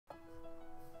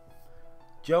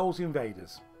Joel's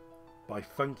Invaders by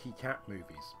Funky Cat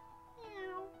Movies.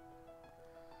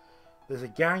 There's a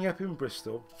gang up in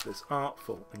Bristol that's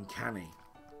artful and canny.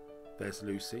 There's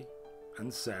Lucy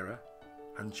and Sarah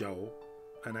and Joel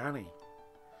and Annie.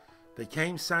 They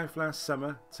came south last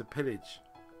summer to pillage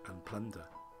and plunder,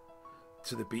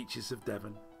 to the beaches of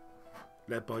Devon,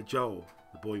 led by Joel,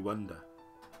 the boy wonder.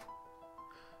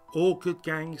 All good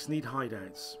gangs need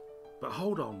hideouts, but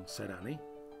hold on, said Annie.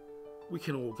 We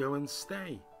can all go and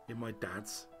stay in my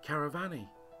dad's caravanny.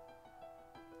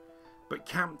 But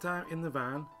camped out in the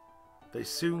van, they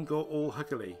soon got all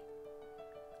huggily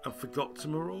and forgot to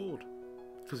maraud,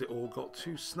 'cause it all got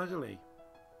too snuggly.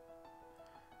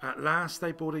 At last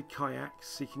they boarded kayaks,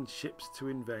 seeking ships to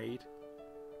invade,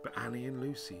 but Annie and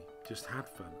Lucy just had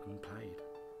fun and played.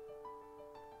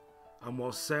 And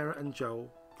while Sarah and Joel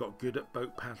got good at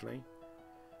boat paddling,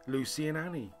 Lucy and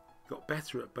Annie got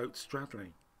better at boat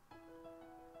straddling.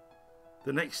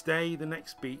 The next day, the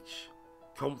next beach,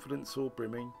 confidence all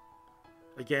brimming,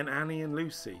 again Annie and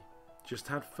Lucy just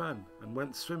had fun and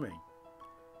went swimming.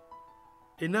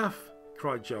 Enough,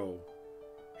 cried Joel.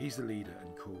 He's the leader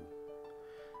and cool.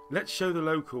 Let's show the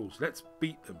locals, let's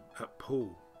beat them at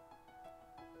pool.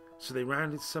 So they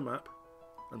rounded some up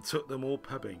and took them all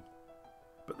pubbing,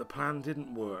 but the plan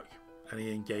didn't work and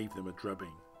Ian gave them a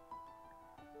drubbing.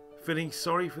 Feeling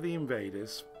sorry for the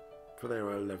invaders, for they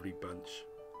were a lovely bunch,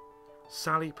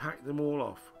 Sally packed them all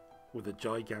off with a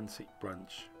gigantic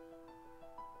brunch.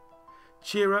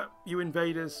 Cheer up, you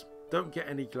invaders, don't get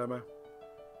any glummer.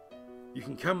 You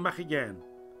can come back again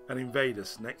and invade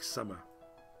us next summer.